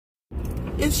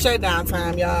It's shutdown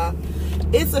time, y'all.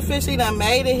 It's officially done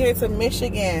made it here to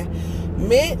Michigan.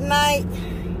 Midnight,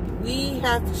 we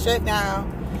have to shut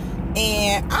down.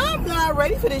 And I'm not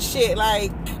ready for this shit.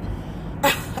 Like,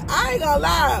 I ain't gonna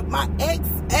lie. My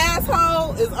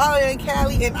ex-asshole is all in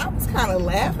Cali, and I was kind of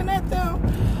laughing at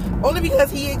them. Only because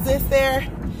he exists there.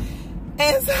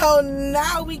 And so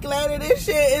now, a week later, this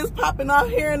shit is popping off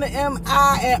here in the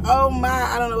MI. And oh my,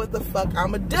 I don't know what the fuck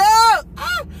I'ma do.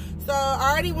 So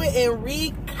I already went and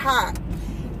recop.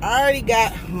 I already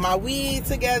got my weed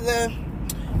together.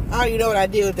 I already know what I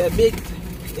did with that big.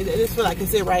 It just feel like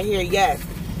it's it right here. Yes.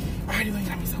 I already went and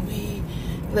got me some weed.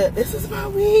 Look, this is my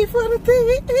weed for the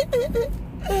thing.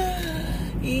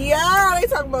 Yeah, they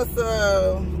talking about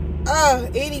some.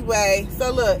 Anyway,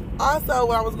 so look, also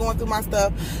when I was going through my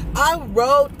stuff, I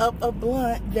rolled up a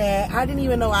blunt that I didn't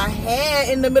even know I had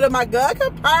in the middle of my gun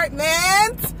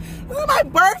compartment. Was it my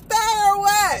birthday or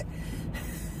what?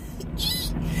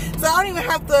 So I don't even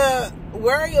have to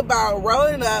worry about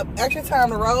rolling up, extra time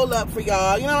to roll up for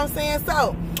y'all, you know what I'm saying?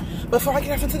 So, before I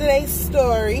get off into today's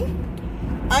story,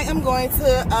 I am going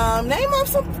to name off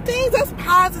some things that's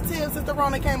positive since the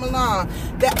Rona came along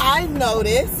that I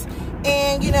noticed.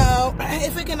 And, you know,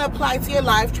 if it can apply to your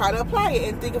life, try to apply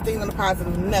it and think of things on a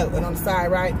positive note and on the side,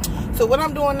 right? So what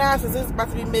I'm doing now, since it's about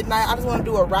to be midnight, I just want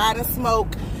to do a ride and smoke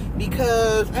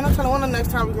because ain't no telling when the next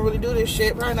time we can really do this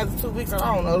shit. Probably another 2 weeks. I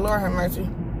don't know. Lord have mercy.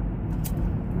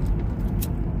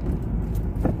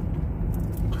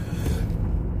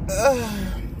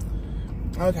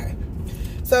 Okay.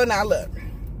 So now look.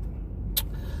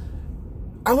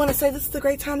 I want to say this is a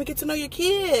great time to get to know your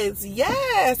kids.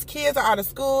 Yes, kids are out of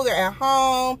school. They're at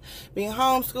home, being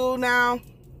homeschooled now.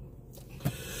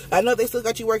 I know they still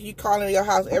got you working. You calling your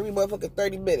house every motherfucking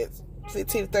 30 minutes.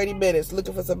 15 to 30 minutes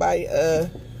looking for somebody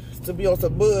to be on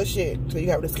some bullshit. So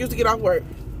you have an excuse to get off work.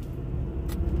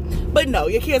 But no,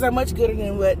 your kids are much gooder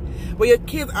than well, your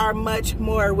kids are much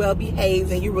more well-behaved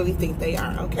than you really think they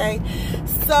are, okay?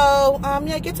 So,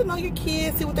 yeah, get to know your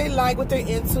kids, see what they like, what they're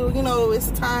into. You know,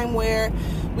 it's time where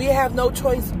we have no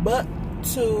choice but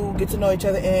to get to know each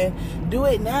other and do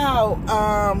it now.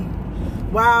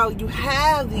 While you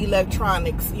have the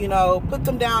electronics, you know, put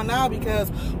them down now, because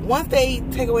once they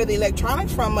take away the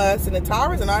electronics from us and the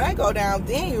towers and all that go down,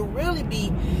 then you really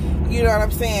be, you know what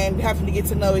I'm saying, having to get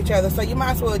to know each other. So you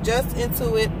might as well adjust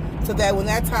into it so that when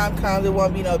that time comes, it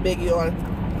won't be no biggie on,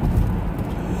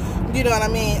 you know what I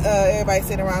mean, everybody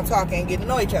sitting around talking and getting to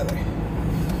know each other.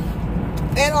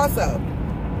 And also,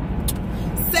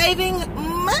 saving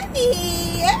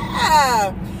money,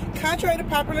 yeah. Contrary to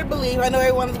popular belief, I know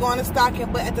everyone is going to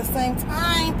stocking, but at the same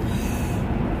time,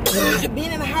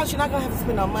 being in the house, you're not going to have to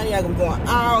spend no money. You're not going to be going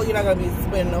out. You're not going to be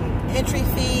spending no entry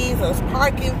fees, those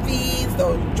parking fees,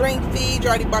 those drink fees. You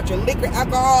already bought your liquor,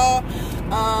 alcohol.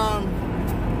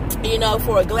 You know,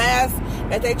 for a glass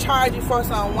that they charge you for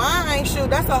some wine,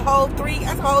 shoot, that's a whole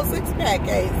 6-pack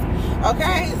case.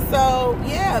 Okay? So,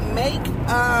 yeah,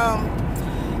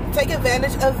 take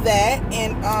advantage of that.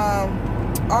 And,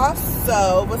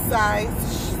 also, besides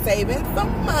saving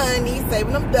some money,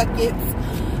 saving them ducats,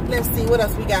 let's see what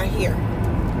else we got here.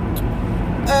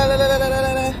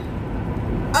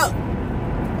 Oh,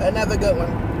 another good one.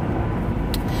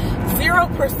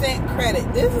 0%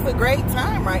 credit. This is a great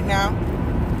time right now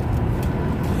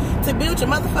to build your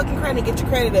motherfucking credit, get your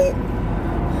credit up.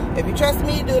 If you trust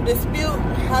me, do a dispute,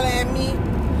 holla at me.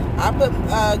 I put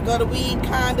go to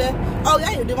Weedkanda. Oh,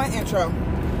 yeah, you do my intro.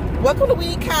 Welcome to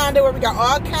Weedkanda, where we got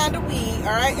all kind of weed,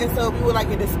 all right? And so we would like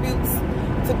your disputes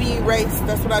to be erased.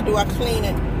 That's what I do. I clean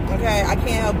it, okay? I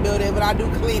can't help build it, but I do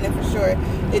clean it for sure.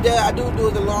 It does. I do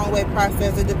the long way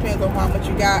process. It depends on how much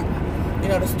you got, you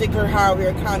know, the sticker, however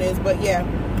your account is. But yeah,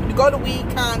 you go to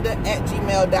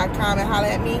weedkanda@gmail.com and holler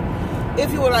at me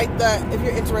if you would like that, if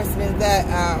you're interested in that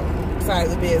side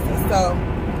of the business. So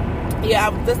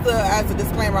yeah, just as a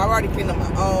disclaimer, I've already cleaned up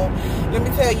my own. Let me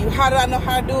tell you, how did I know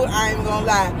how to do it? I ain't even gonna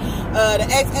lie. The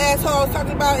ex-asshole I was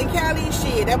talking about in Cali,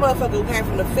 shit, that motherfucker who came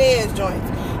from the feds joints.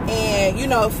 And, you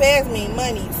know, feds mean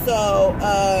money. So,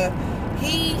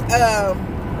 he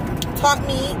taught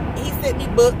me, he sent me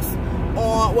books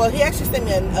on, well, he actually sent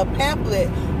me a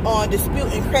pamphlet on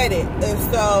disputing credit. And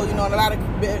so, you know, and a lot of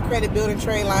credit building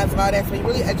trade lines and all that. So he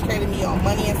really educated me on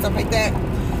money and stuff like that.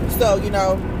 So, you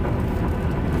know,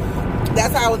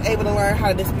 that's how I was able to learn how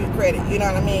to dispute credit, you know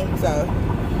what I mean? So,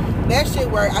 that shit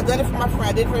worked. I done it for my friend.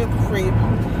 I did it for him for free.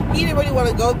 He didn't really want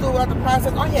to go through the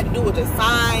process. All he had to do was just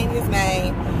sign his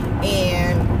name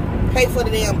and pay for the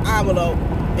damn envelope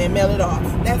and mail it off.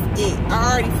 That's it.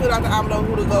 I already filled out the envelope,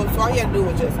 who to go. So all he had to do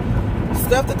was just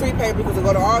stuff the 3 papers, because it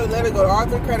go to all the letters, go to all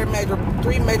 3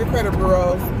 major credit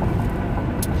bureaus,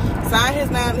 sign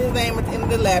his name at the end of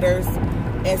the letters,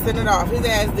 and send it off. His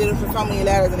ass did it for so many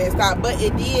letters and then stopped. But I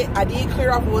did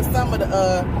clear off with some of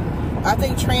the, I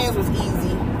think trans was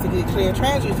easy to get clear.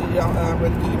 Trans usually don't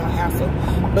really give you no hassle.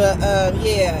 But,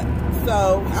 yeah.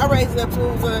 So, I raised it up to,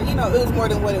 it was more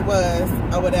than what it was,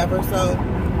 or whatever. So,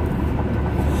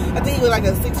 I think it was like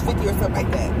a $650 or something like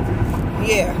that.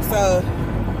 Yeah, so,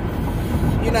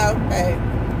 hey.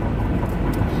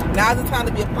 Now's the time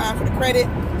to be applying for the credit.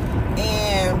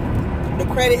 And the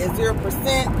credit is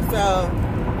 0%. So,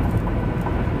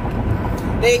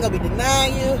 they ain't gonna be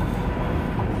denying you.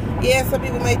 Yeah, some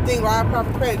people may think, well, I apply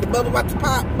for credit, the bubble about to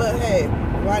pop, but hey,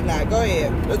 why not? Go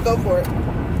ahead. Let's go for it.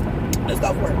 Let's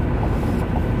go for it.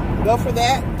 Go for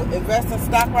that. Invest in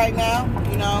stock right now.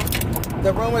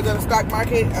 The rumors of the stock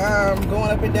market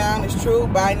going up and down is true.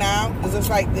 Buy now. It's just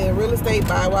like the real estate,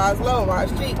 buy while it's low, while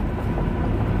it's cheap.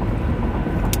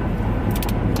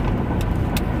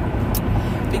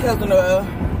 Because when the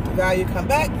value come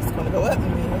back, it's going to go up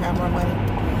and you have more money.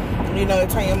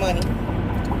 Turn your money.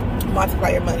 Multiply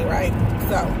your money, right?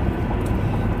 So,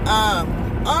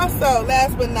 also,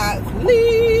 last but not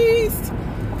least,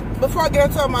 before I get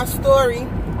into my story,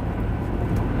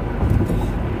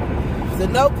 the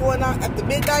note going on after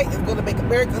midnight is going to make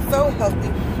America so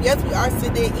healthy. Yes, we are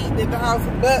sitting there eating in the house,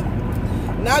 but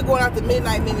not going after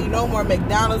midnight, meaning no more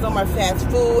McDonald's, no more fast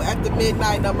food after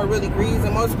midnight, no more really greens,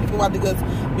 and most people want to just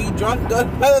be drunk, go to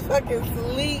motherfucking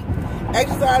sleep,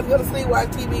 exercise, go to sleep, watch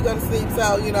TV, go to sleep.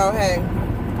 So, hey,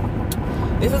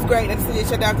 this is great. Let's see it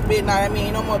shut down after midnight. I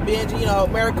mean, no more binge.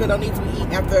 America don't need to be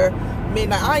eating after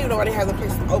midnight. I don't even know why they have the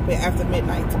places open after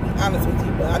midnight, to be honest with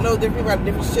you. But I know different people have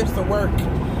different shifts to work,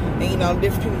 and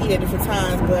different people eat at different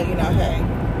times. But hey,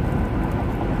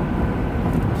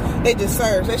 they just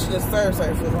serve. They should just serve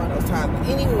certain food around those times. But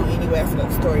anyway, that's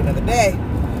another story, another day.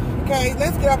 Okay,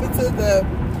 let's get up into the.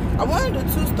 I want to do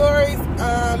 2 stories.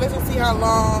 Let's just see how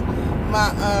long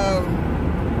my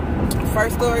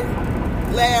first story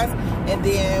lasts, and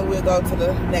then we'll go to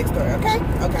the next story. Okay.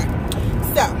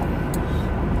 So,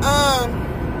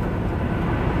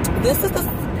 this is the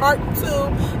part 2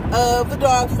 of the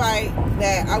dog fight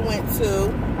that I went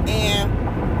to, and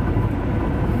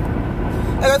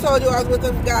as I told you, I was with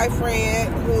a guy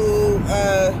friend who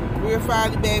we were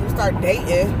finally able to start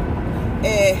dating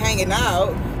and hanging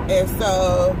out, and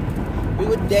so we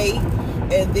would date,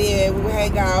 and then we would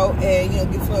hang out and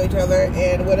get to know each other,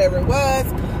 and whatever it was,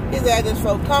 his dad just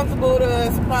felt comfortable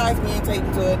to surprise me and take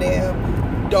me to a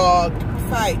damn dog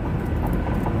fight.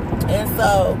 And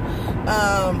so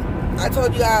I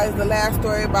told you guys the last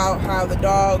story about how the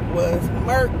dog was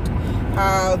murked,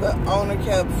 how the owner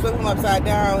kept flipping him upside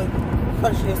down,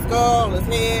 crushing his skull, his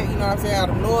head, out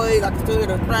of noise. I could still hear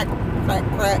the crack, crack,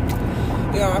 crack.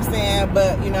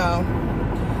 But,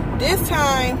 this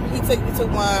time he took me to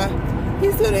one.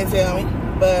 He still didn't tell me,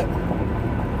 but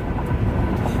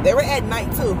they were at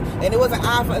night too. And it wasn't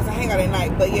odd for us to hang out at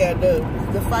night. But yeah,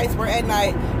 the fights were at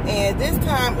night. And this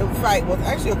time the fight was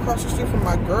actually across the street from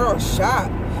my girl's shop.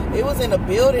 It was in a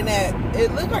building that,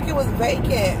 it looked like it was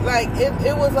vacant. Like,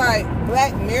 it was like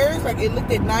black mirrors. Like, it looked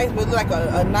nice, but it looked like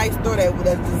a nice store that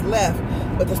just left.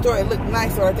 But the store, it looked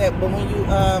nice or like that. But when you,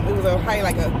 it was a high,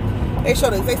 like they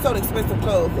sold expensive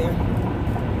clothes there.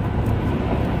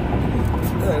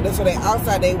 So they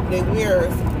outside, they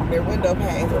mirrors, their window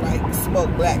panes were like smoke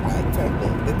black, like type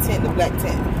thing. The black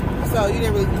tint. So you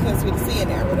couldn't see in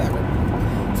there or whatever.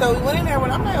 So we went in there,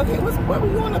 and I'm like, okay, what are we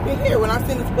doing up in here? When I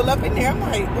seen this pull up in there, I'm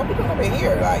like, what are we doing up in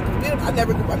here? Like, I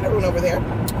never went over there.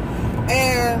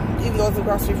 And even though it's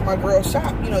across the street from my girl's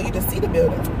shop, you just see the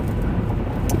building.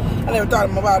 I never thought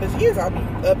about it years I'll be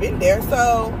up in there.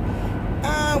 So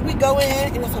we go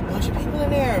in, and there's a bunch of people in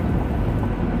there.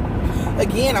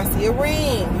 Again, I see a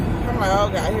ring. I'm like, oh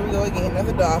God, here we go again,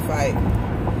 another dog fight.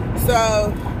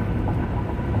 So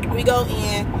we go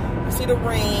in, we see the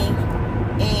ring,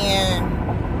 and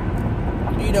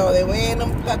they wearing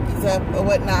them puppies up or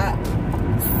whatnot.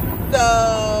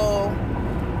 So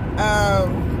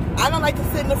I don't like to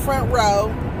sit in the front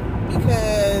row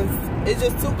because it's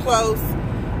just too close.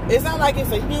 It's not like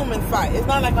it's a human fight. It's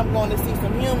not like I'm going to see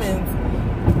some humans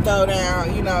throw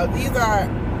down. These are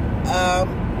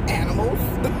animals.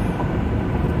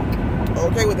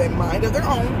 Okay, with a mind of their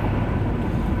own.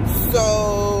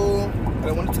 So I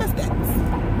don't want to test that.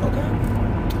 Okay.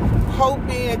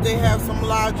 Hoping that they have some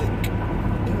logic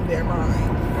in their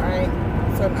mind. Alright?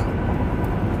 So no.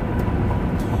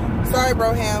 Sorry,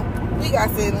 Broham. We got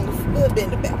to sit a little bit in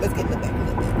the back. Let's get in the back a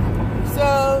little bit.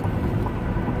 So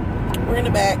we're in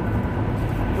the back.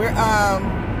 We're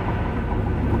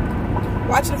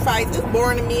watching the fights. It's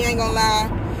boring to me, I ain't gonna lie.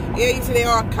 Yeah, you see they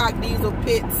all cock diesel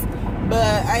pits.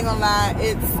 But I ain't gonna lie,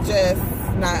 it's just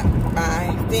not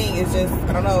my thing. It's just,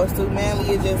 I don't know, it's too manly.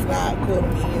 It's just not cool to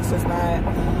me. It's just not,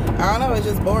 I don't know, it's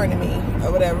just boring to me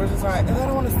or whatever. It's just like, oh, I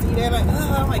don't want to see that. Like,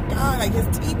 oh my God, like his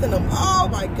teeth in them. Oh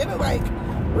my goodness, like,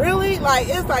 really? Like,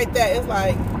 it's like that. It's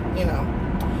like, you know,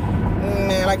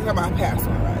 man, like it's about my past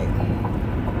one, right?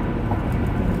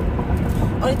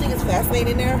 Only thing that's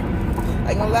fascinating there,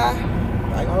 I ain't gonna lie,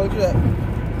 I ain't gonna hold you up.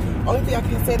 Only thing I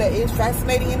can say that is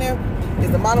fascinating in there is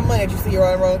the amount of money that you see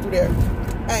rolling through there.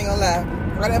 I ain't gonna lie.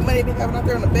 All that money they be having out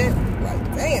there on the bed,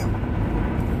 like, damn.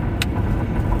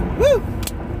 Woo!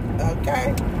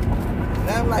 Okay.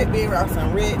 Nothing like being around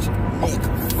some rich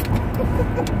niggas.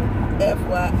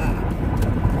 FYI.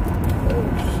 Oh,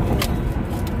 shit.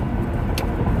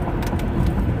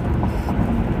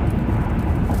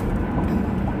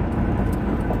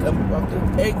 Coming off this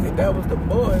exit, that was the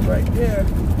boys right there.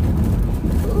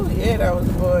 Ooh, yeah, that was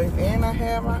the boys. And I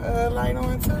had my light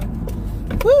on too.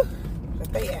 Woo!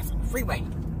 But they ass on the freeway.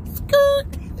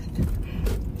 Skirt!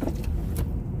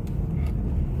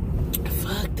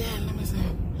 Fuck that, let me see.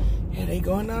 Yeah, they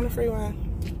going down the freeway.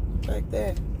 Like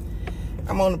that.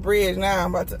 I'm on the bridge now.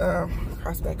 I'm about to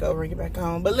cross back over and get back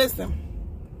home. But listen.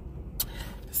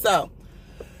 So.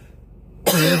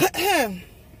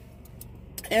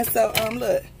 And so,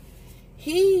 look.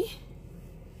 He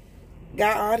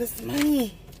got all this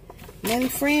money. Many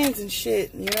friends and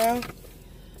shit, you know?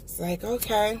 It's like,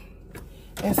 okay.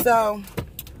 And so,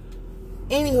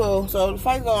 anywho, so the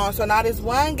fight go on. So now this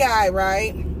one guy,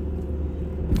 right?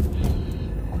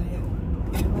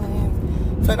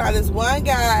 So now this one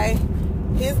guy,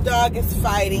 his dog is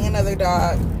fighting another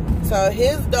dog. So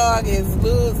his dog is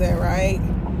losing, right?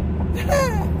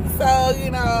 So,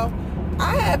 you know,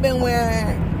 I have been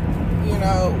wearing, you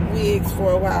know, wigs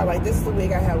for a while. Like, this is the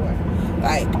wig I have wear.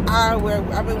 Like, I've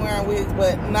been wearing wigs,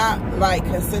 but not like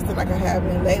consistent like I have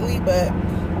been lately. But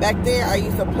back then, I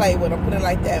used to play with them, put it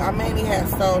like that. I mainly had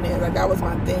sew-ins, like that was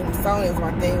my thing. Sew-ins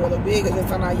my thing. Well, the wig is just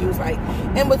something I use like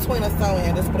in between a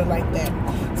sew-in, just put it like that.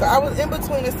 So I was in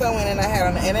between a sew-in and I had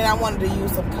on, and then I wanted to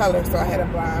use some color, so I had a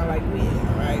blonde like wig,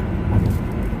 right?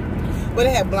 But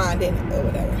it had blonde in it or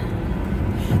whatever.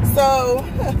 So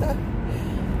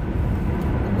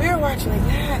we're watching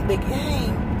the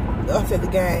game. I said the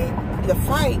game. The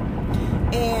fight,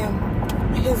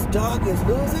 and his dog is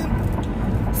losing.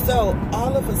 So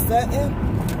all of a sudden,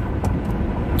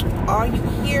 all you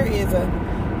hear is a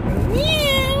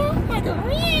meow,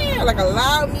 like a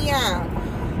loud meow.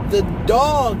 The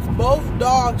dogs, both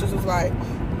dogs, just was like,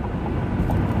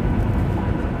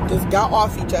 just got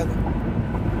off each other,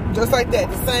 just like that,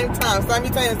 at the same time,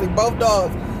 simultaneously. Both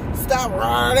dogs stop.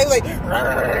 They like.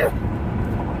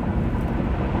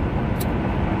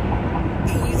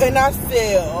 And I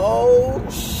said, oh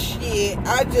shit.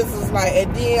 I just was like,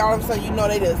 and then all of a sudden, you know,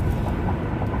 they just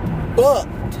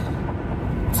bucked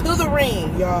to the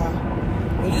ring, y'all.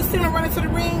 When you see them running to the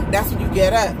ring, that's when you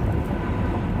get up.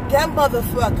 That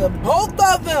motherfucker, both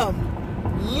of them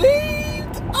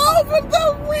leaped over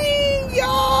the ring,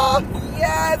 y'all.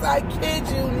 Yes, I kid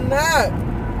you not.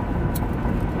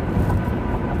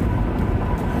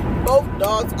 Both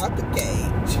dogs out the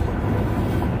cage.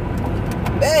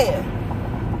 Man.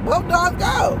 Both dogs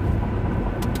go.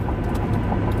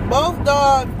 Both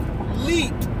dogs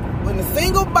leaped with a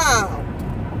single bound.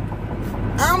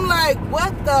 I'm like,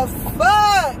 what the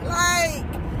fuck? Like,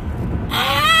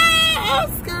 I'm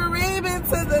screaming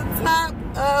to the top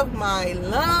of my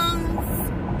lungs.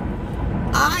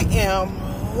 I am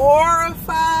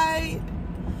horrified.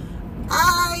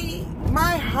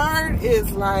 My heart is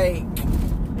like,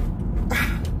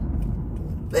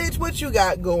 bitch, what you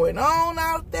got going on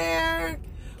out there?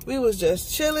 We was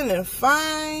just chilling and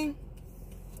fine.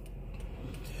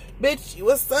 Bitch,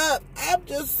 what's up? I'm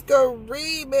just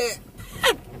screaming.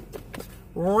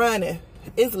 Running.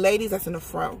 It's ladies that's in the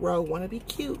front row. Want to be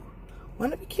cute.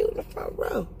 Want to be cute in the front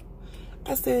row.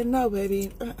 I said, no,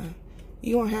 baby.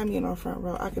 You won't have me in the front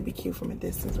row. I could be cute from a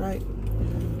distance, right?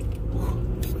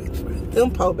 Them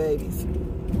po babies.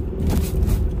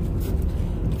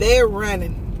 They're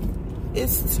running.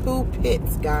 It's 2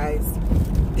 pits, guys.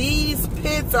 These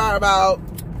pits are about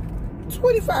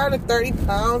 25 to 30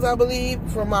 pounds, I believe,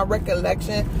 from my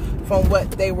recollection, from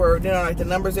what they were, you know, like the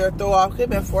numbers they were throw off. Could have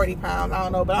been 40 pounds. I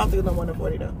don't know, but I don't think it was no more than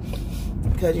 40 though.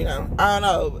 Because, you know, I don't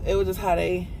know. It was just how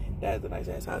they, that's a nice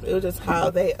ass house. It was just how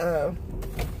they,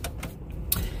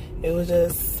 it was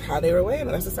just how they were weighing.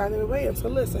 That's the size they were weighing. So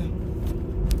listen.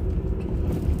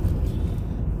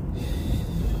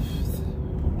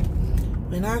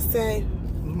 When I say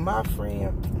my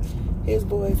friend, his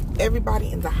boys,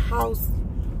 everybody in the house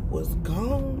was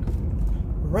gone,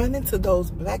 running to those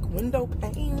black window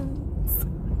panes.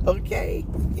 Okay.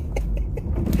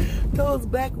 Those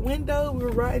black windows, we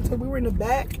were riding to, we were in the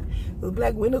back. Those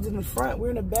black windows in the front, we're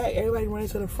in the back. Everybody running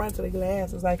to the front to the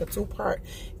glass. It's like a two-part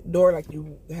door. Like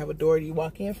you have a door you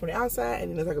walk in from the outside, and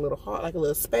then there's like a little hall, like a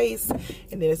little space, and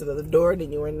then there's another door.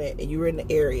 Then you were in that, and you were in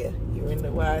the area. You were in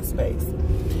the wide space.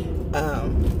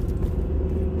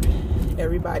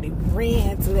 Everybody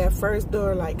ran to that first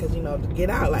door, like, cause you know, to get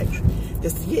out, like,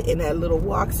 just to get in that little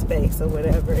walk space or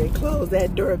whatever. And close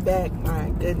that door back. My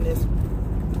goodness.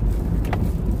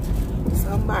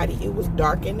 Somebody, it was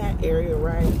dark in that area,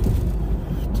 right?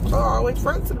 So always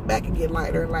front to the back and get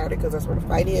lighter and lighter, because that's where the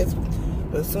fight is.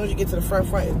 But as soon as you get to the front,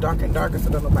 it's darker and darker, so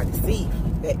don't nobody see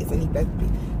that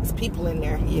it's people in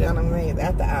there. You know what I'm saying?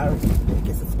 After hours, it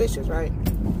gets suspicious, right?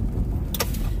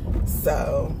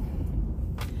 So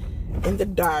in the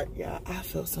dark, y'all, I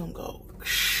feel something go.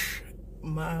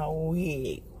 My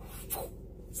wig,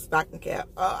 stocking cap.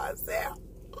 Oh, I said,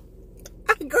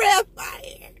 I grabbed my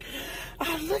hair.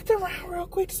 I looked around real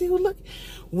quick to see who looked.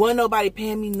 Wasn't nobody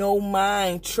paying me no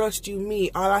mind. Trust you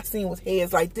me. All I seen was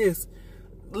heads like this,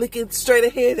 looking straight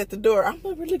ahead at the door. I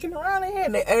remember looking around ahead,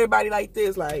 and everybody like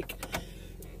this, like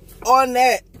on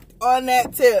that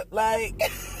tip, like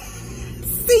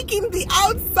seeking the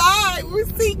outside. We're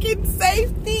seeking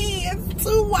safety. It's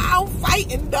two wild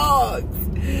fighting dogs.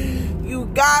 You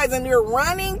guys, and you're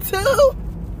running too.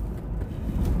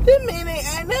 Them men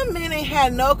ain't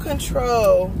had no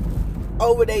control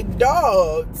over their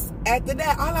dogs. After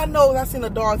that, all I know is I seen the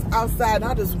dogs outside, and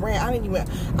I just ran.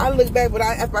 I looked back, but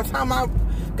by the time I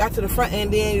got to the front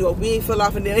end, then your wig fell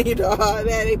off, and then you know all that,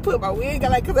 they put my wig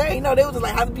on, like, cause I ain't know, they was just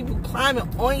like, how the people climbing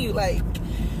on you, like,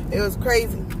 it was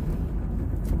crazy.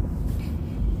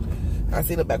 I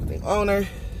seen the back with the owner.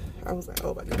 I was like,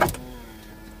 oh my God,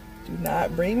 do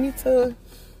not bring me to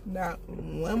not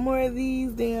one more of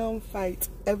these damn fights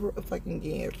ever fucking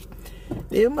again.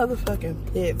 Them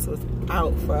motherfucking pits was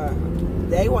out for,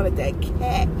 they wanted that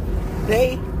cat.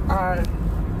 They are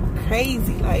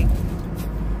crazy. Like,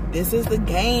 this is the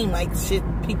game, like shit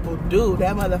people do.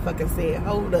 That motherfucker said,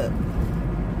 hold up.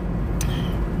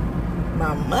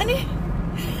 My money?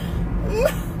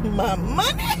 My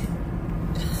money?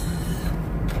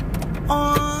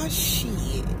 Oh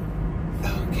shit.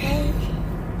 Okay.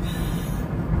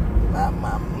 My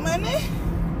money?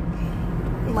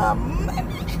 My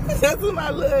money? That's what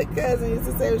my little cousin used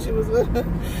to say when she was little.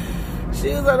 She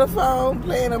was on the phone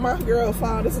playing on my girl's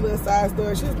phone. This is a little side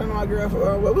story. She was playing on my girl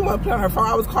for, well, we weren't playing on her phone.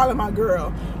 I was calling my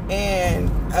girl. And,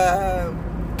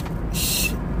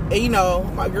 you know,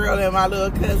 my girl and my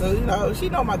little cousin, you know, she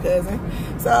know my cousin.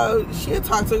 So she'll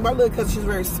talk to me. My little cousin, she's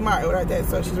very smart like that.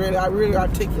 So she's really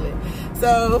articulate.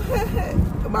 So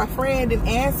my friend didn't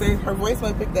answer. Her voice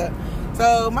wasn't picked up.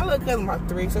 So my little cousin about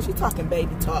 3, so she talking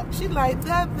baby talk. She like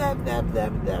blah blah blah blah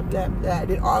blah blah blah.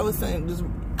 Then all of a sudden, just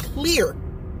clear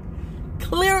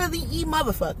the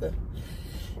motherfucker.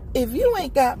 If you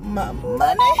ain't got my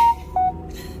money,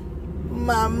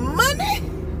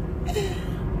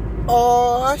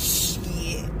 oh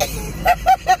shit!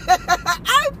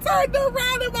 I turned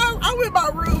around and I'm in my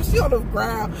room. She on the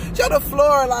ground. She on the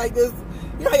floor like this.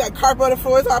 You know, I got carpet on the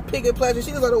floor. It's all pink and pleasure.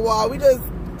 She was on the wall. We just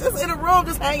in a room,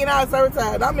 just hanging out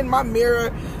summertime. I'm in my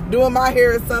mirror doing my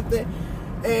hair or something,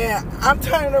 and I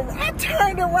turned around.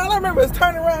 I remember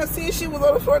turning around and seeing she was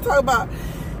on the floor talking about,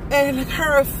 and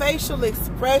her facial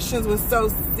expressions was so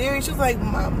serious. She was like,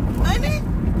 my money.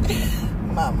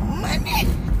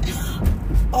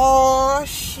 Oh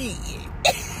shit.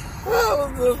 I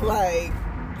was just like,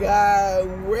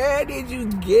 God, where did you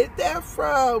get that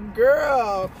from,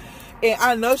 girl? And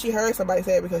I know she heard somebody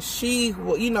say it because she,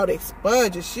 well, you know, the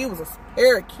expunges. She was a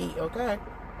parakeet, okay?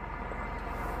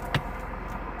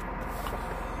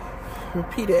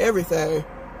 Repeated everything.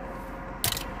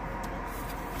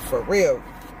 For real.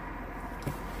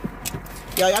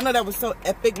 Y'all know that was so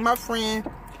epic. My friend,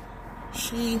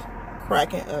 she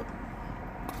cracking up.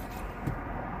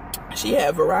 She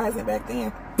had Verizon back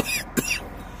then.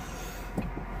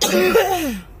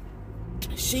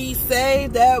 She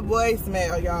saved that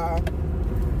voicemail, y'all.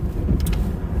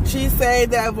 She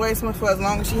saved that voicemail for as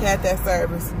long as she had that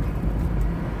service.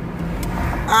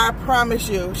 I promise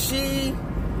you. She,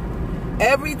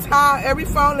 every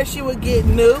phone that she would get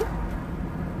new,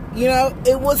 you know,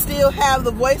 it would still have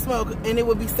the voicemail and it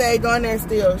would be saved on there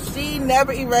still. She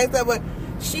never erased that, but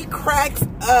she cracks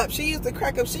up. She used to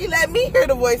crack up. She let me hear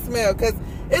the voicemail because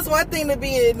it's one thing to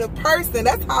be in the person.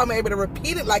 That's how I'm able to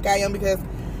repeat it like I am, because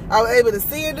I was able to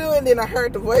see her do it, and then I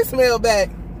heard the voicemail back.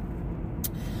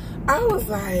 I was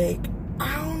like,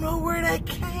 I don't know where that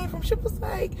came from. She was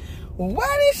like,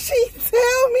 why did she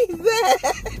tell me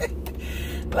that?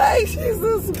 Like, she's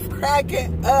just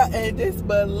cracking up in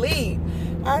disbelief.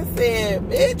 I said,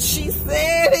 bitch, she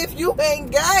said, if you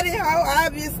ain't got it, how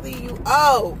obviously you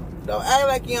owe. Don't act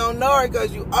like you don't know her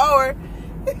because you owe her.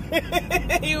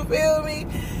 You feel me?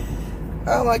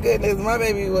 Oh my goodness, my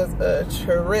baby was a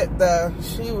trip though.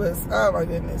 She was, oh my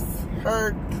goodness,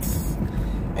 her,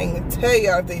 I ain't gonna tell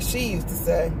y'all the things she used to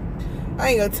say. I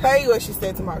ain't gonna tell you what she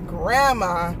said to my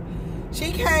grandma.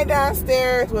 She came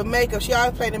downstairs with makeup. She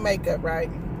always played the makeup,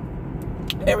 right?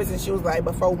 Ever since she was like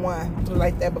before 1. So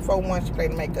like that, before 1 she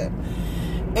played the makeup.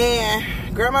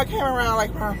 And grandma came around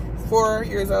like around 4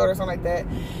 years old or something like that.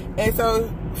 And so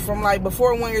from like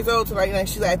before 1 year old to like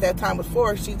she's like, at that time was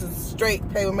 4, she just straight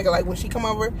play with makeup. Like when she come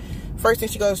over, first thing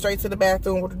she goes straight to the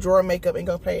bathroom with the drawer of makeup and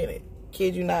go play in it.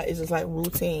 Kid you not, it's just like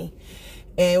routine.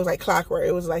 And it was like clockwork.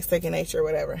 It was like second nature or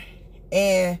whatever.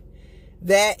 And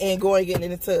that and going getting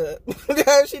in the tub.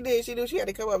 She did. She knew she had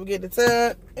to come up and get in the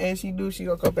tub. And she knew she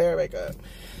gonna come pay her makeup.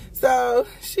 So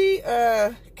she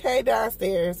came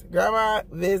downstairs. Grandma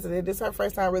visited. This is her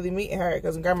first time really meeting her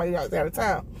because grandma was out of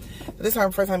town. So this is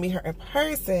her first time meeting her in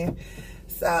person.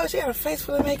 So she had a face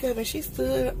full of makeup and she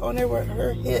stood on there with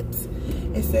her hips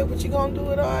and said, what you gonna do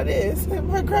with all this? And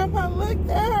my grandma looked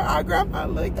at her. Our grandma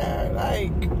looked at her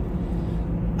like,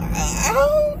 I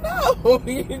don't know.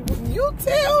 You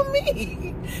tell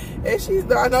me. And she's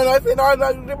no. I said, no.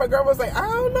 My grandma was like, I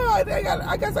don't know.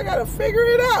 I guess I gotta figure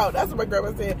it out. That's what my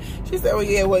grandma said. She said, well,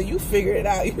 yeah, well, you figure it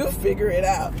out. You figure it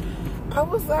out. I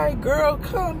was like, girl,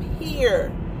 come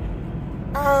here.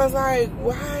 I was like,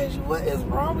 what is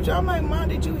wrong with you? I'm like, Mom,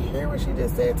 did you hear what she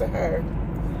just said to her?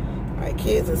 Like,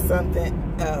 kids is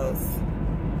something else.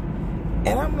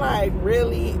 And I'm like,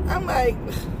 really? I'm like,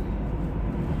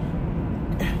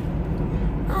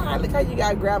 look how you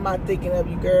got grandma thinking of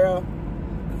you, girl.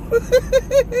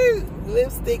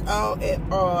 Lipstick on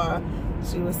and all.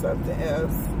 She was something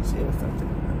else. She was something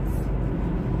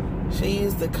else. She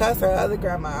used to cuss her other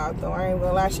grandma out, though. I ain't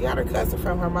gonna lie. She got her cussing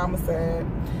from her mama side.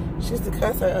 She used to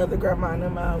cuss her other grandma and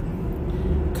them out.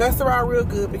 Cussed her out real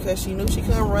good because she knew she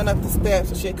couldn't run up the steps.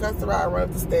 So she cussed her out and run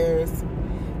up the stairs.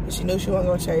 And she knew she wasn't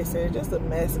gonna chase her. Just a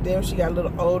mess. And then when she got a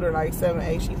little older, like 7 or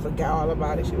 8, she forgot all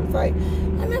about it. She was like,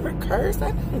 I never cursed.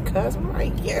 I didn't cuss. I'm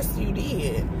like, yes, you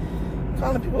did.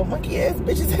 Calling people monkey ass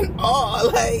bitches and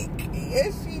all. Like,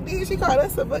 yes, she did. She called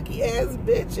us some monkey ass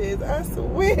bitches. I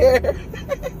swear.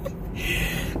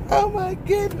 Oh my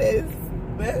goodness.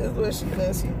 That is what she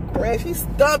does. She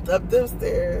stomped up them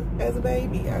stairs as a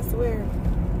baby. I swear.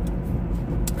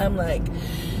 I'm like,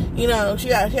 you know, she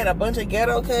had a bunch of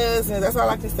ghetto cousins. That's all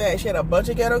I can say. She had a bunch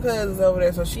of ghetto cousins over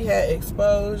there, so she had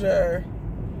exposure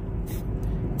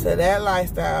to that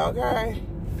lifestyle, okay?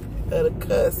 Of the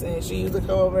cussing. She used to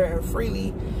come over and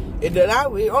freely.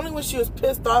 Only when she was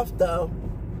pissed off, though.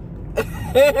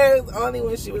 It was only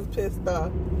when she was pissed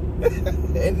off.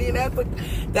 And then that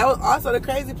was also the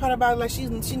crazy part about it. Like, she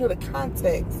knew the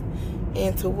context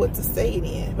into what to say it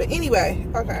in. But anyway,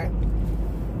 okay.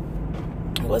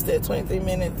 What's that, 23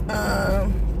 minutes? Dang,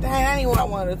 I didn't know what I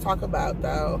wanted to talk about,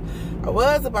 though. I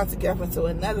was about to get up into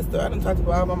another story. I done talked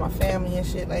about my family and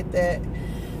shit like that.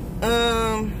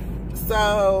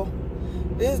 So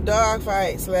this dog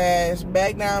fight /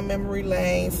 back down memory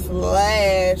lane /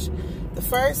 the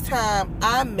first time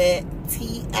I met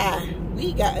T.I.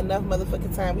 We got enough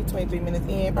motherfucking time. We 23 minutes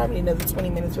in. Probably need another 20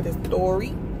 minutes for this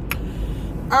story.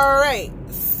 Alright,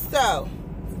 so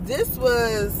this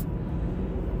was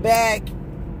back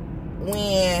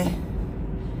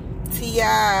when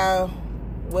T.I.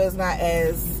 was not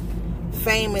as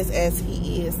famous as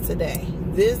he is today.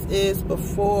 This is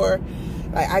before,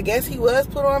 like, I guess he was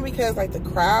put on because, like, the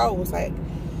crowd was like,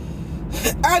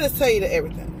 I'll just tell you to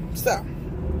everything. So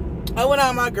I went out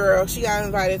with my girl. She got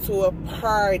invited to a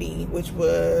party, which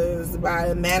was by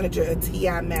a manager, a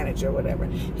T.I. manager, or whatever.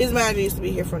 His manager used to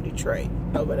be here from Detroit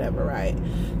or whatever, right?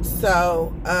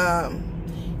 So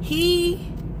he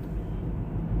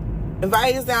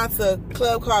invited us down to a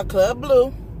club called Club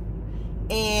Blue.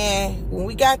 And when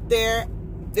we got there,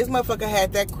 this motherfucker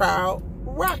had that crowd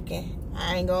rocking.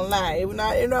 I ain't gonna lie. Even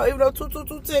though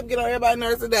 222 tip get on everybody's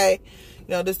nerves today, you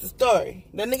know, this is the story.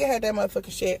 That nigga had that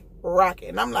motherfucking shit rocking.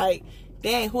 And I'm like,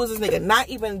 dang, who is this nigga? Not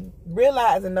even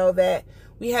realizing, though, that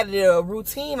we had to do a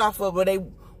routine off of, but they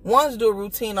wanted to do a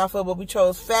routine off of, but we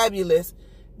chose Fabulous.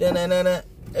 It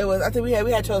was, I think we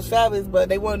had chose Fabulous, but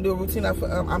they wanted to do a routine off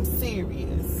of I'm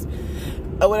Serious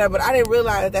or whatever. But I didn't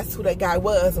realize that that's who that guy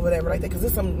was or whatever like that. Because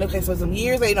so some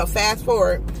years later, you know, fast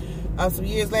forward, some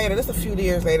years later, just a few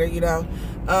years later, you know,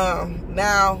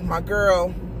 now my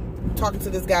girl talking to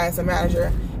this guy as a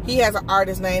manager. He has an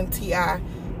artist named T.I.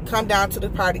 Come down to the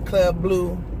party, Club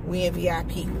Blue. We in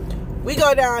VIP. We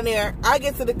go down there. I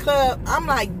get to the club. I'm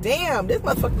like, damn, this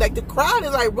motherfucker, like, the crowd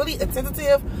is, like, really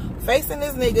attentive, facing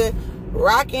this nigga,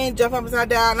 rocking, jumping up and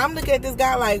down. And I'm looking at this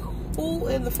guy like, who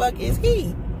in the fuck is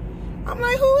he? I'm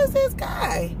like, who is this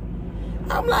guy?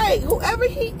 I'm like, whoever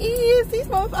he is, these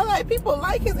motherfuckers, like, people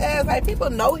like his ass. Like, people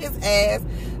know his ass.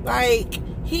 Like,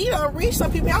 he done reached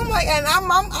some people. I'm like, and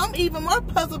I'm even more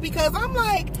puzzled because I'm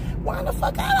like, why the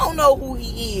fuck I don't know who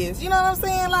he is? You know what I'm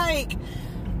saying? Like,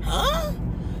 huh?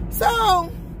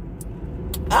 So,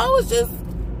 I was just,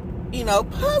 you know,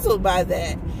 puzzled by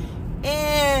that.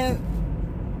 And,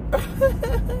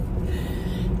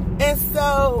 and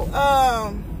so,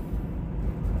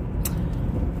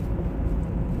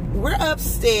 we're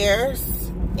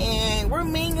upstairs and we're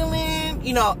mingling.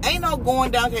 You know, ain't no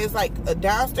going down. It's like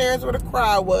downstairs where the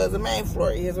crowd was, the main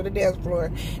floor is, where the dance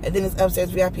floor, and then it's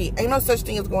upstairs VIP. Ain't no such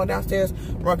thing as going downstairs,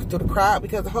 walking through the crowd,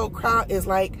 because the whole crowd is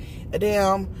like a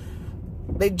damn,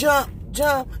 they jump,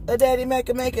 a daddy make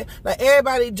it. Like,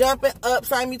 everybody jumping up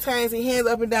simultaneously, hands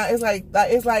up and down. It's like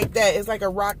that. It's like a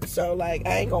rock show. Like,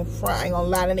 I ain't gonna front, I ain't gonna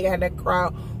lie. That nigga had that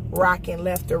crowd rocking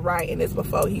left to right, and it's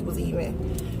before he was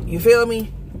even, you feel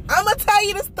me? I'm gonna tell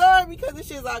you the story because this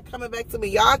shit's all coming back to me.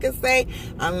 Y'all can say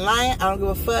I'm lying, I don't give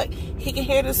a fuck. He can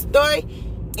hear the story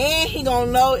and he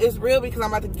gonna know it's real because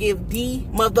I'm about to give the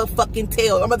motherfucking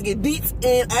tale. I'm about to get deets,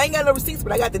 and I ain't got no receipts,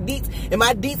 but I got the deets, and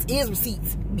my deets is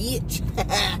receipts, bitch.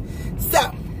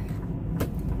 So,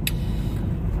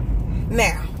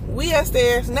 now, we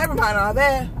upstairs, never mind all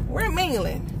that, we're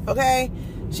mingling, okay?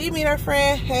 She meet her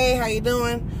friend, hey, how you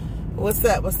doing? What's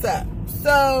up?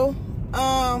 So,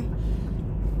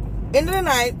 end of the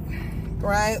night,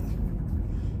 right?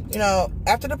 You know,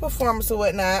 after the performance or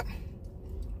whatnot,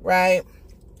 right?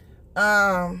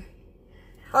 Her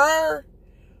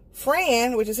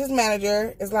friend, which is his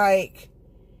manager, is like,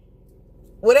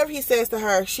 whatever he says to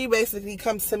her, she basically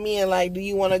comes to me and like, do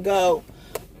you want to go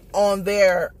on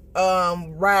their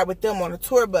ride with them on a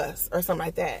tour bus or something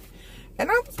like that?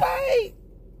 And I was like,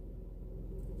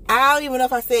 I don't even know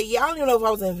if I said yeah. I don't even know if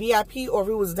I was in VIP or if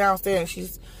it was downstairs and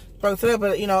she's spoke to her,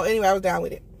 but you know, anyway, I was down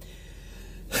with it.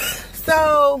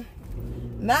 So,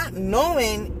 not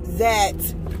knowing that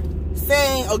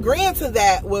agreeing to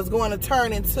that was going to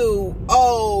turn into,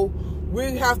 oh,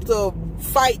 we have to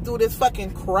fight through this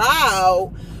fucking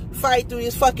crowd, fight through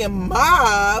this fucking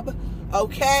mob,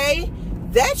 okay?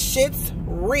 That shit's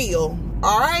real,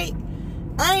 alright?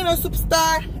 I ain't no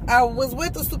superstar. I was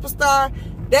with a superstar.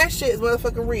 That shit is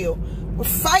motherfucking real. We're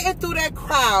fighting through that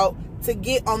crowd to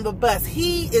get on the bus.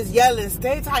 He is yelling,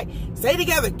 stay tight, stay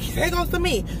together, stay close to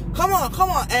me, come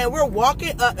on. And we're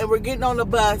walking up and we're getting on the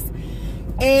bus.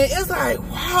 And it's like,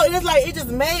 wow, it's like, it just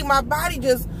made my body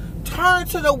just turn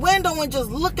to the window and just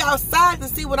look outside to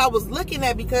see what I was looking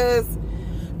at, because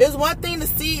it's one thing to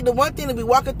see, the one thing to be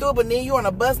walking through, but then you're on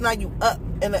a bus, now you up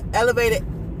in an elevated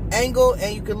angle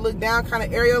and you can look down kind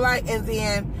of aerial light, and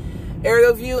then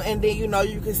aerial view, and then, you know,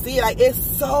 you can see, like, it's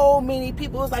so many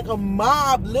people. It's like a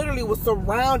mob literally was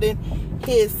surrounding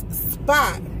his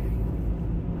spot.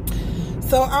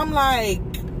 So I'm like,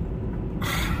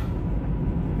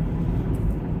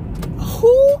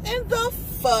 who in the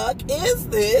fuck is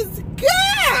this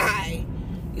guy?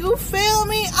 You feel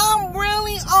me? I'm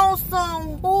really on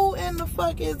some, who in the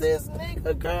fuck is this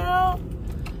nigga, girl?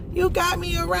 You got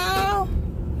me around?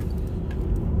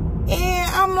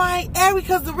 And I'm like,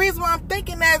 because the reason why I'm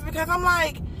thinking that is because I'm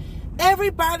like,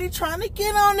 everybody trying to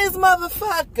get on this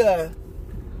motherfucker.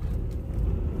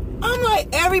 I'm like,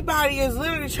 everybody is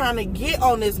literally trying to get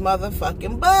on this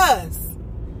motherfucking bus.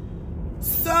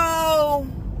 So,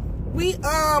 we,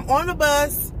 on the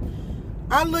bus,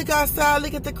 I look outside,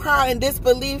 look at the crowd in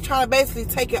disbelief, trying to basically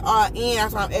take it all in.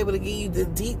 That's why I'm able to give you the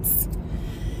deets.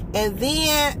 And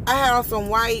then, I had on some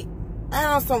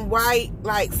white,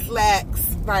 like,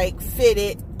 slacks, like,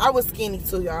 fitted. I was skinny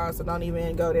too, y'all, so don't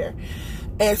even go there.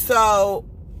 And so,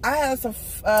 I had some,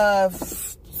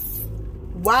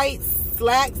 white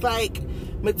slacks, like,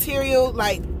 material,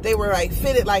 like, they were, like,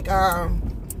 fitted, like,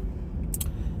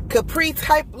 capri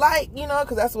type, like, you know,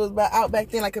 because that's what was out back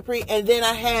then, like capri. And then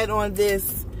I had on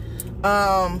this,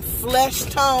 flesh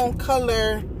tone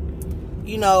color,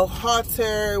 you know,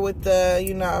 halter with the,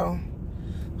 you know,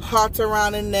 halter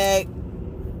around the neck,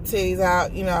 titties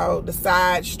out, you know, the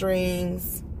side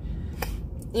strings,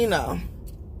 you know,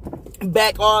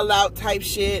 back all out type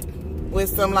shit with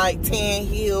some like tan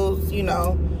heels, you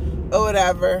know, or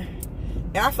whatever.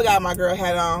 And I forgot my girl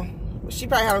had on. She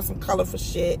probably had on some colorful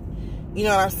shit. You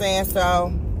know what I'm saying?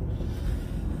 So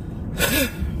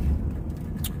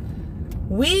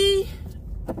we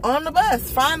on the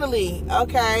bus finally.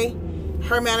 Okay,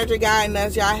 her manager guiding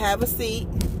us. Y'all have a seat.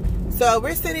 So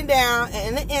we're sitting down,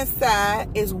 and in the inside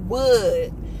is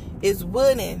wood. It's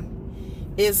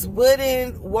wooden. It's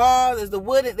wooden walls. It's the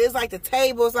wooden. It's like the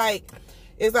table. It's like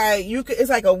it's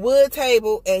like a wood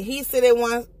table, and he sit in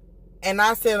one, and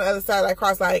I sit on the other side, like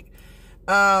across, like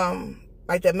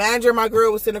the manager of my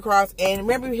girl was sitting across. And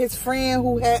remember his friend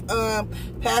who had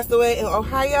passed away in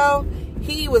Ohio?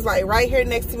 He was like right here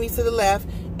next to me to the left.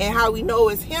 And how we know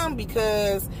it's him,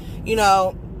 because, you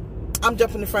know, I'm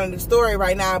jumping in front of the story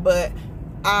right now, but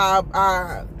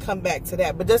I'll come back to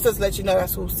that. But just to let you know,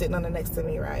 that's who's sitting on the next to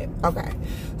me, right? Okay.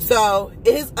 So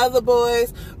his other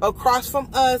boys across from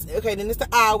us. Okay, then it's the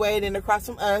our way. Then across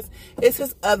from us, it's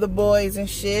his other boys and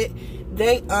shit.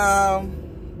 They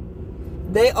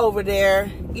over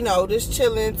there, you know, just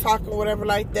chilling, talking, whatever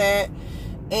like that.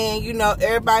 And, you know,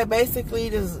 everybody basically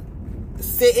just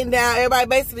sitting down. Everybody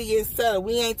basically getting settled.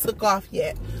 We ain't took off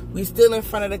yet. We still in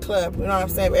front of the club. You know what I'm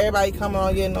saying? Everybody coming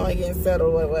on, getting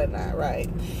settled or whatnot, right?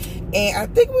 And I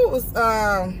think we was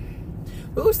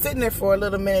sitting there for a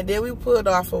little minute. Then we pulled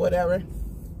off or whatever.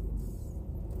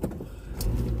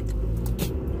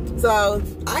 So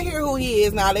I hear who he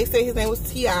is now. They say his name was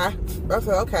T.I. I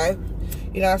said, okay.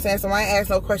 You know what I'm saying? So I ain't asked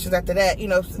no questions after that, you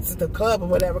know, since it's the club or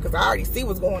whatever, because I already see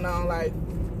what's going on. Like,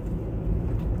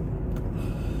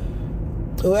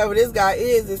 whoever this guy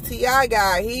is, this T.I.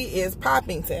 guy, he is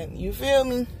Poppington. You feel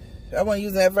me? I wasn't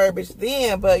using that verbiage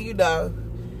then, but you know,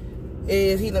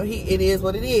 it is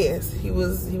what it is. He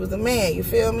was a man. You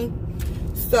feel me?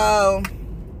 So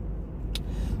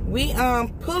we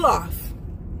pull off.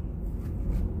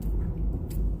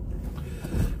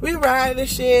 We ride the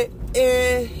shit,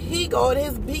 and he go in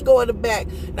the back.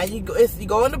 Now you go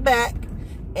in the back,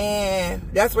 and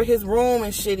that's where his room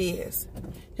and shit is.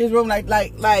 His room, like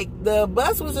the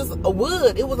bus was just a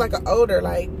wood. It was like an older,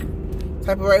 like,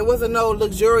 type of, it wasn't no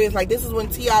luxurious. Like, this is when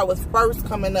T.I. was first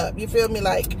coming up. You feel me?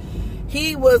 Like,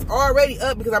 he was already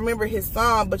up, because I remember his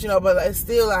song, but you know, but it's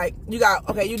still like, you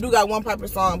do got one popular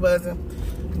song buzzing,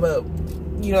 but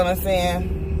you know what I'm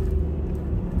saying?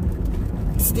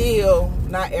 Still,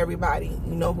 not everybody,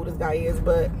 you know who this guy is,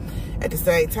 but at the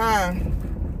same time,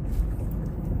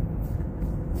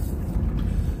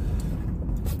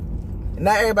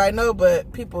 not everybody know,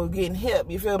 but people getting hip,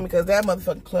 you feel me? Because that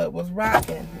motherfucking club was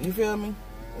rocking, you feel me?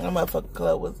 That motherfucking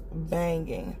club was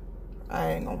banging.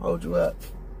 I ain't gonna hold you up.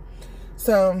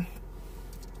 So,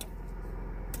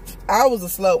 I was a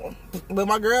slow one. But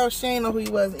my girl, she ain't know who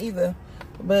he was either.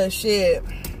 But shit,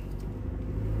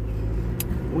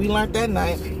 we learned that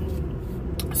night.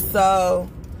 So,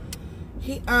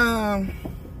 he, go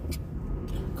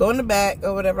in the back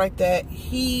or whatever like that.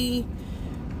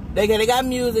 They got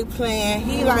music playing.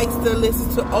 He likes to listen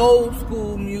to old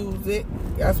school music.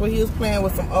 That's what he was playing,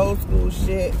 with some old school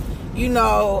shit. You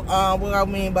know what I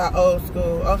mean by old school.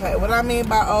 Okay, what I mean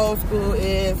by old school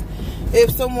is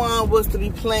if someone was to be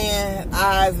playing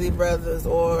Ozzy Brothers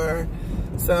or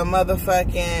some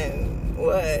motherfucking,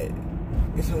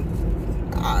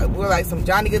 we're like some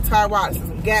Johnny Guitar Watson,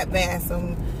 some Gap Band,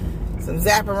 some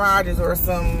Zappa Rogers, or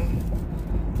some,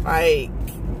 like,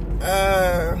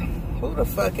 who the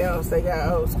fuck else they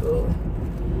got old school?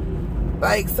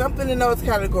 Like, something in those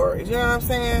categories. You know what I'm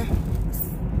saying?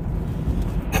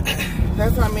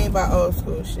 That's what I mean by old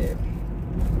school shit.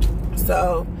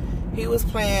 So, he was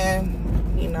playing,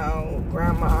 you know,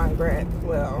 grandma and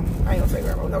well, I ain't gonna say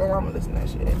grandma, because my mama listen to that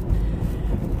shit.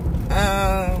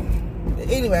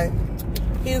 Anyway,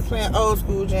 he was playing old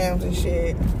school jams and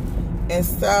shit. And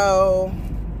so,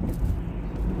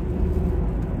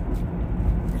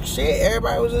 shit,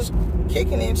 everybody was just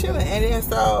kicking and chilling. And then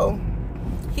so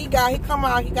he got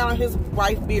on his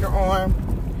wife beater on,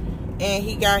 and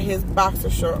he got his boxer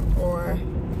short on,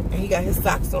 and he got his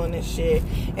socks on and shit,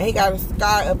 and he got a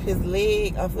scar up his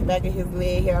leg, off the back of his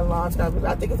leg. He had a long scar, but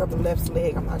I think it's up the left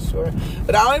leg, I'm not sure.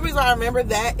 But the only reason I remember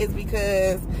that is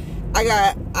because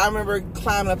I remember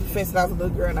climbing up a fence when I was a little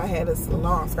girl, and I had a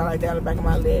long scar like that on the back of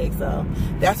my leg. So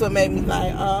that's what made me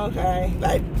like, oh, okay,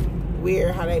 like,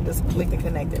 weird how they just clicked and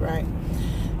connected, right?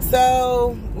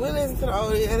 So we listened to the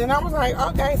oldies, and then I was like,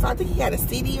 okay, so I think he had a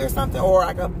CD or something, or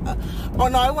like oh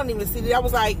no, it wasn't even a CD. I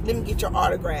was like, let me get your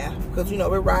autograph, because you know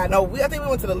we're riding. Oh, I think we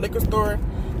went to the liquor store.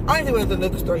 I don't think we went to the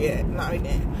liquor store yet. No, we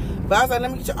didn't. But I was like,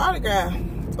 let me get your autograph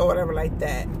or whatever like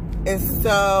that. And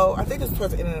so I think this was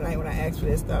towards the end of the night when I asked for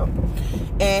this though.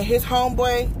 And his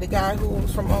homeboy, the guy who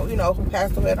was from, you know, who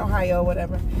passed away in Ohio or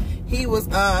whatever, he was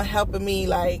helping me,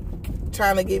 like,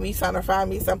 trying to find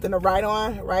me something to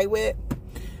write with.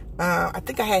 I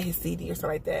think I had his CD or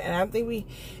something like that, and I think we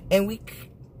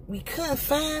couldn't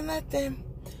find nothing.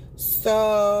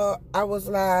 So I was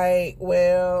like,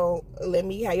 well, let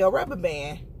me have your rubber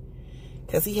band,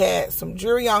 because he had some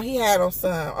jewelry on. He had on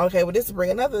some, okay, well, this is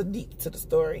bring another deep to the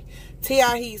story.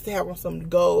 T.I., he used to have on some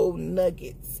gold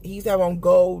nuggets. He used to have on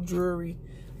gold jewelry.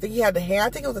 I think he had the hair. I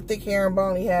think it was a thick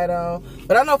herringbone he had on.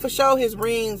 But I know for sure his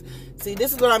rings. See,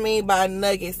 this is what I mean by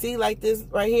nugget. See, like this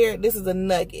right here, this is a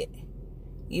nugget.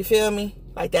 You feel me?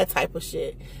 Like that type of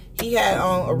shit. He had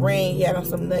on a ring. He had on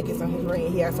some nuggets on his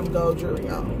ring. He had some gold jewelry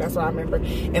on. That's what I remember.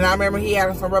 And I remember he had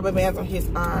on some rubber bands on his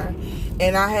arm.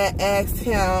 And I had asked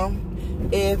him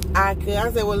if I could.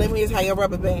 I said, well, let me just have your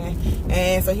rubber band.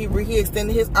 And so he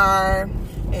extended his arm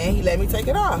and he let me take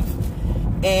it off.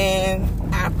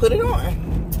 And I put it on.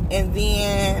 And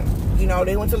then, you know,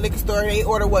 they went to the liquor store. They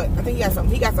ordered what? I think he got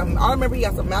some. I remember he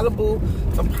got some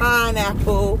Malibu, some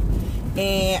pineapple.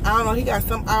 And I don't know, he got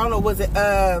some, I don't know, was it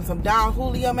some Don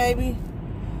Julio maybe?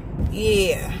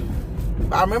 Yeah.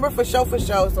 But I remember for sure,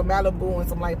 some Malibu and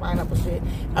some like pineapple shit.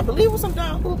 I believe it was some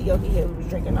Don Julio he was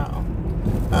drinking on.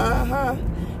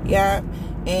 Yeah.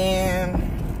 And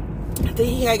I think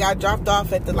he had got dropped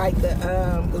off at the, like the,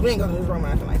 because we ain't going to his room or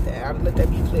nothing like that. I'll let that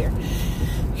be clear.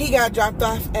 He got dropped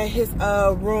off at his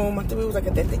room. I think it was like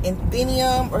at the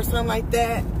Athenaeum or something like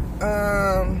that.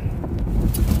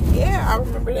 Yeah, I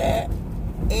remember that.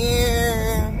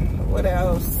 And what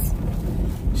else?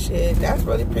 Shit, that's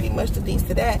really pretty much the deets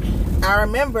to that. I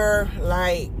remember,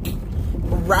 like,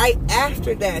 right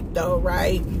after that, though,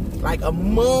 right? Like a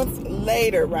month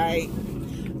later, right?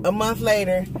 A month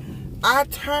later, I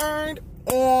turned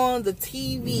on the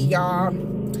TV, y'all.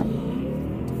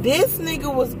 This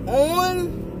nigga was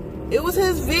on, it was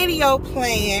his video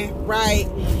playing, right?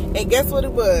 And guess what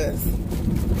it was?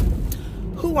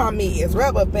 Who I mean is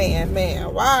Rubber Band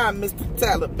Man. Why I'm Mr.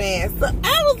 Taliban? So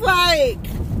I was like,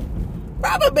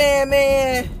 Rubber Band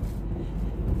Man.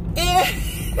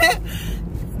 And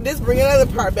this bring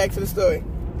another part back to the story.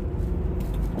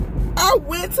 I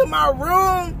went to my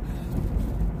room.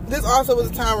 This also was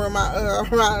a time where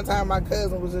around the time my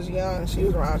cousin was just young. She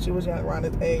was young around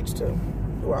this age too.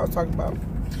 Who I was talking about.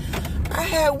 I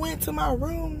had went to my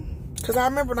room. Because I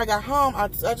remember when I got home, I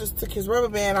just took his rubber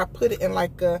band. I put it in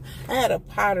like I had a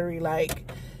pottery, like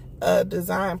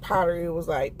design pottery. It was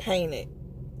like painted.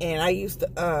 And I used to,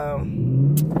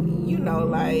 you know,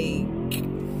 like,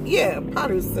 yeah,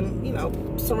 pottery, you know,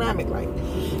 ceramic, like.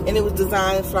 And it was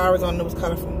designed, flowers on it, it was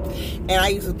colorful. And I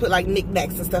used to put like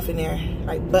knickknacks and stuff in there,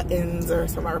 like buttons or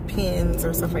some or pins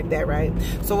or stuff like that, right?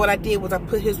 So what I did was I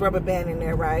put his rubber band in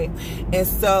there, right? And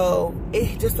so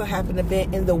it just so happened to be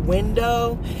in the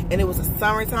window, and it was a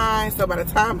summertime. So by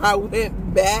the time I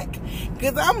went back,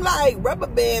 because I'm like, Rubber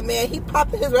Band Man, he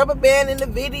popped his rubber band in the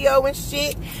video and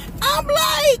shit. I'm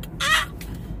like,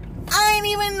 I ain't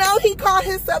even know he called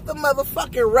himself the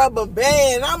motherfucking Rubber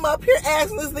Band. I'm up here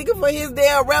asking this nigga for his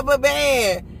damn rubber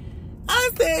band. I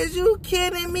said, is you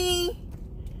kidding me?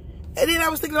 And then I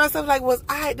was thinking to myself, like,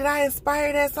 did I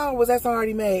inspire that song? Or was that song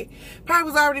already made?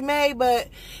 Probably was already made, but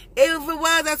if it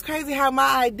was, that's crazy how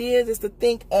my ideas is to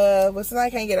think of, well, since I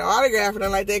can't get an autograph or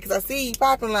nothing like that, because I see you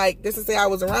popping like, just to say I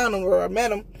was around him or I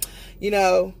met him, you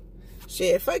know,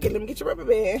 shit, fuck it, let me get your rubber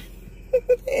band.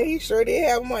 And he sure did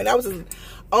have one. That was his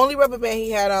only rubber band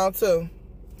he had on, too.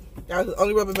 That was the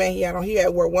only rubber band he had on. He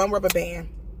wore one rubber band.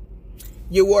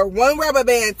 You wore one rubber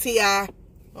band, T.I.,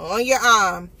 on your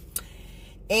arm.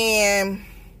 And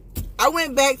I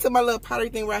went back to my little pottery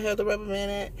thing where I held the rubber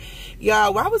band at.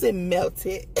 Y'all, why was it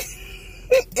melted?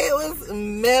 It was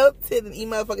melted and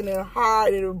motherfucking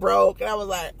hard and it broke. And I was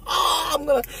like, oh, I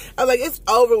was like, it's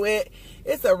over with.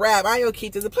 It's a wrap. I ain't gonna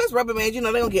keep this. Plus rubber bands, you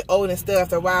know, they gonna get old and stuff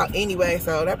after a while anyway.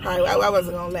 So that probably, I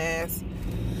wasn't gonna last.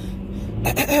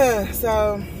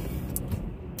 So,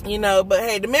 you know, but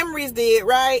hey, the memories did,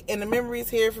 right? And the memories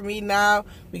here for me now.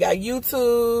 We got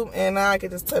YouTube, and now I can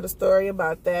just tell the story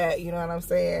about that. You know what I'm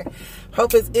saying?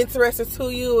 Hope it's interesting to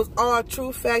you. It's all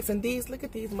true facts. And these, look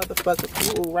at these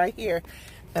motherfuckers. Ooh, right here.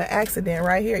 An accident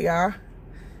right here, y'all.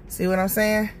 See what I'm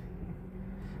saying?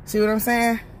 See what I'm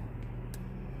saying?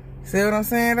 See what I'm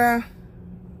saying, though?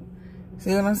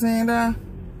 See what I'm saying, though?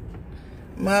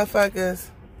 Motherfuckers.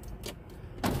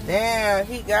 Damn,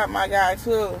 he got my guy,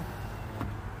 too.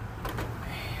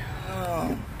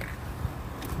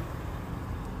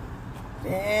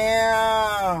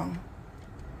 Damn.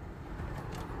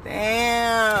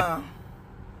 Damn.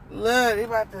 Look, they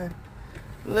about to...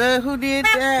 Look, who did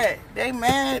that? They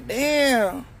mad.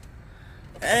 Damn.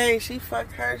 Hey, she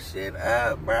fucked her shit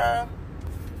up, bro.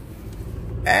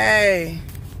 Hey.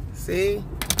 See?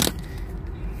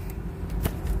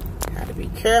 Gotta be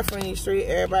careful in these streets.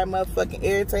 Everybody motherfucking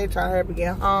irritated. Trying to hurry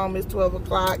get home. It's 12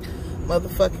 o'clock.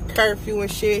 Motherfucking curfew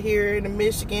and shit here in the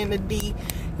Michigan, the D.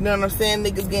 You know what I'm saying?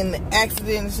 Niggas getting the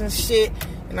accidents and shit.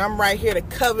 And I'm right here to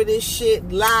cover this shit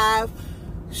live,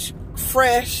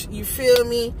 fresh, you feel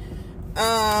me?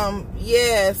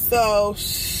 Yeah, so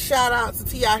shout out to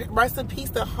T.I. Rest in peace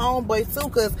to homeboy too,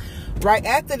 because right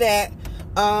after that,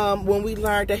 when we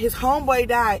learned that his homeboy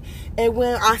died, and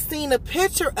when I seen a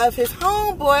picture of his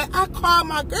homeboy, I called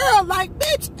my girl like,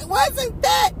 bitch, wasn't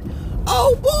that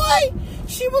old boy?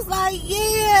 She was like,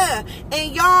 yeah.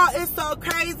 And y'all, it's so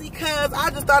crazy because I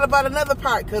just thought about another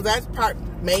part, because that part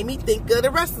made me think of the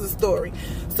rest of the story.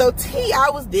 So I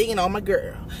was digging on my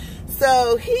girl.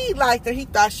 So he liked her. He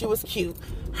thought she was cute.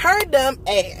 Her dumb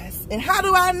ass. And how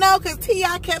do I know? Because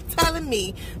T.I. kept telling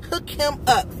me, hook him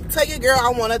up. Tell your girl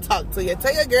I want to talk to you.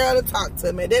 Tell your girl to talk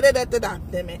to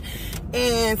me.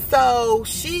 And so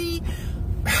she,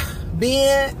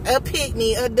 being a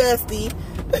pick-me, a dusty,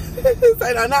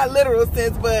 so no, not literal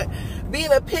sense, but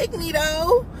being a pick-me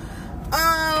though,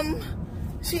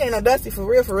 she ain't no dusty for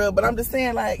real, but I'm just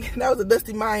saying, like, that was a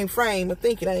dusty mind frame of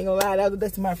thinking. I ain't gonna lie, that was a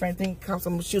dusty mind frame thinking.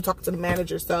 She was talking to the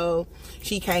manager, so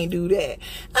she can't do that.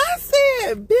 I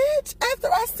said, bitch, after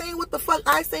I seen what the fuck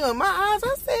I seen with my eyes,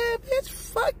 I said, bitch,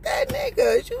 fuck that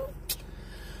nigga.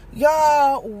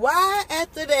 Y'all, why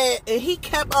after that? And he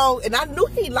kept on, and I knew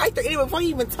he liked her anyway before he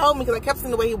even told me, because I kept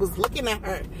seeing the way he was looking at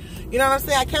her. You know what I'm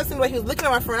saying? I kept seeing the way he was looking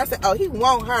at my friend. I said, oh, he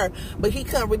want her. But he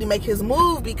couldn't really make his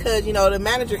move because, you know, the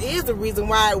manager is the reason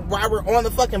why we're on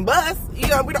the fucking bus. You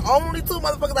know, we're the only two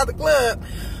motherfuckers out the club,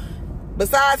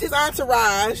 besides his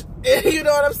entourage, you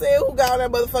know what I'm saying, who got on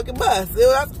that motherfucking bus.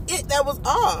 That was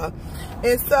all.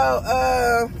 And so,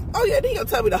 oh yeah, then he gonna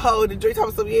tell me to hold the drink.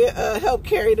 Talking something, help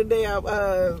carry the damn,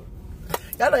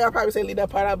 y'all know y'all probably say leave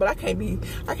that part out, but I can't leave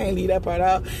that part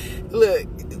out. Look,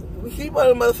 he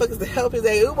wanted motherfuckers to help his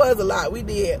ass. It was a lot. They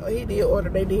did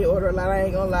order a lot. I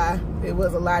ain't gonna lie. It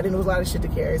was a lot, and it was a lot of shit to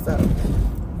carry, so,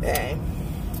 dang.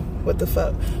 What the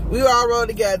fuck? We all rode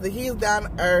together. He's down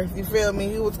to earth, you feel me?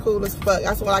 He was cool as fuck.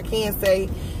 That's what I can say.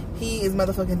 He is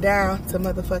motherfucking down to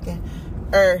motherfucking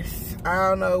earth. I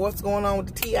don't know what's going on with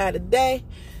the T.I. today,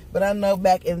 but I know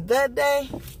back in the day,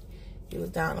 he was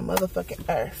down to motherfucking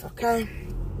earth, okay?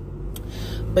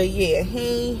 But yeah,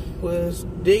 he was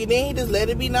digging in. He just let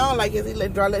it be known, like, he tried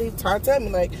to tell me,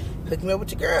 like, hook me up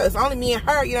with your girl. It's only me and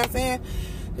her, you know what I'm saying?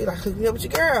 He's like, hook me up with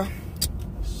your girl.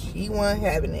 She wasn't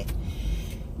having it.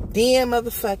 Then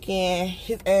motherfucking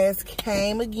his ass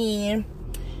came again,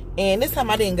 and this time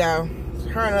I didn't go.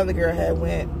 Her and another girl had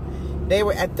went. They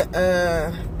were at the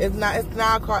it's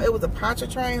now called, it was a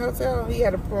Pontchartrain Hotel. He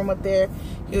had a room up there.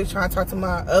 He was trying to talk to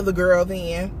my other girl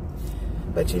then,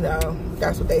 but you know,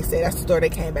 that's what they said. That's the story they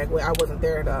came back with. I wasn't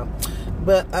there though.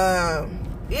 But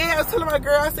yeah, I was telling my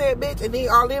girl, I said, bitch, and then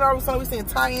all of a sudden we seen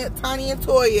Tiny and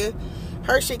Toya.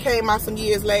 Her shit came out some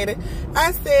years later.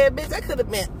 I said, bitch, that could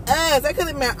have been us. That could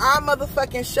have been our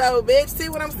motherfucking show, bitch. See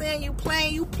what I'm saying? You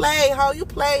play, ho. You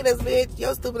played us, bitch.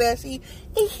 Yo, stupid ass. He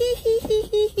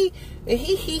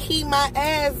my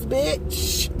ass,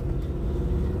 bitch.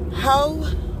 Ho.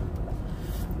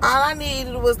 All I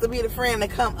needed was to be the friend to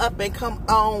come up and come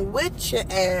on with your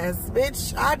ass,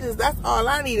 bitch. That's all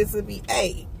I needed to be.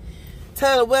 Hey.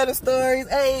 Tell the wedding stories.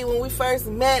 Hey, when we first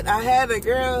met, I had a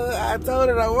girl. I told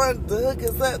her I wanted to hook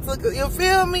us up. You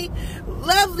feel me?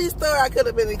 Lovely story. I could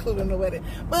have been included in the wedding,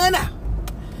 but no.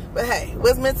 But hey,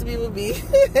 what's meant to be will be.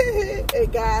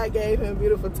 And God gave him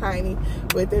beautiful Tiny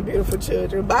with their beautiful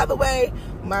children. By the way,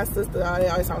 my sister, they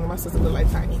always talk to my sister look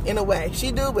like Tiny. In a way,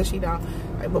 she do, but she don't.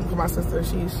 Like, but my sister,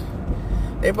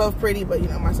 they're both pretty, but you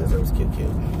know, my sister was cute. You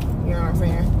know what I'm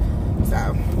saying?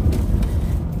 So,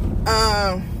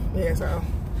 yeah, so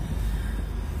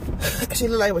she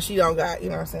look like what she don't got, you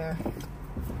know what I'm saying?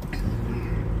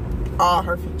 All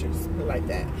her features look like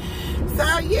that.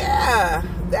 So yeah,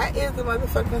 that is the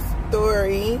motherfucking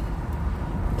story.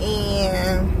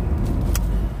 And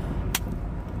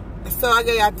so I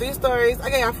gave y'all 3 stories. I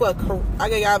gave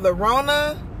y'all the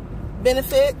Rona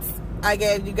benefits. I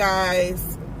gave you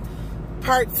guys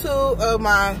part 2 of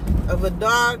a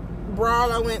dog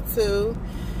brawl I went to.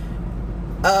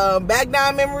 Back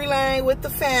down memory lane with the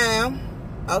fam,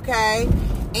 okay?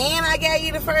 And I gave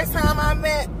you the first time I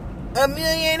met a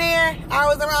millionaire. I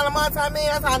was around a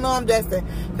multi-millionaire. That's how I know I'm destined,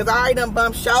 because I already done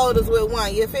bumped shoulders with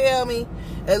one, you feel me?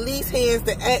 At least hands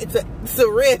to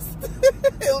wrist.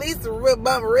 At least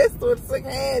bump wrist with 6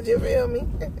 hands, you feel me?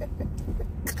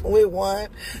 With one.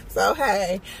 So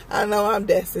hey, I know I'm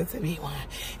destined to be one.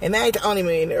 And that ain't the only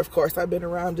millionaire, of course. I've been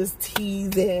around just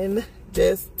teasing.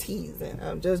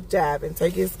 I'm just jabbing.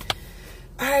 Take it.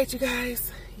 All right, you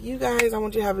guys, I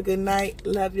want you to have a good night.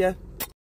 Love ya.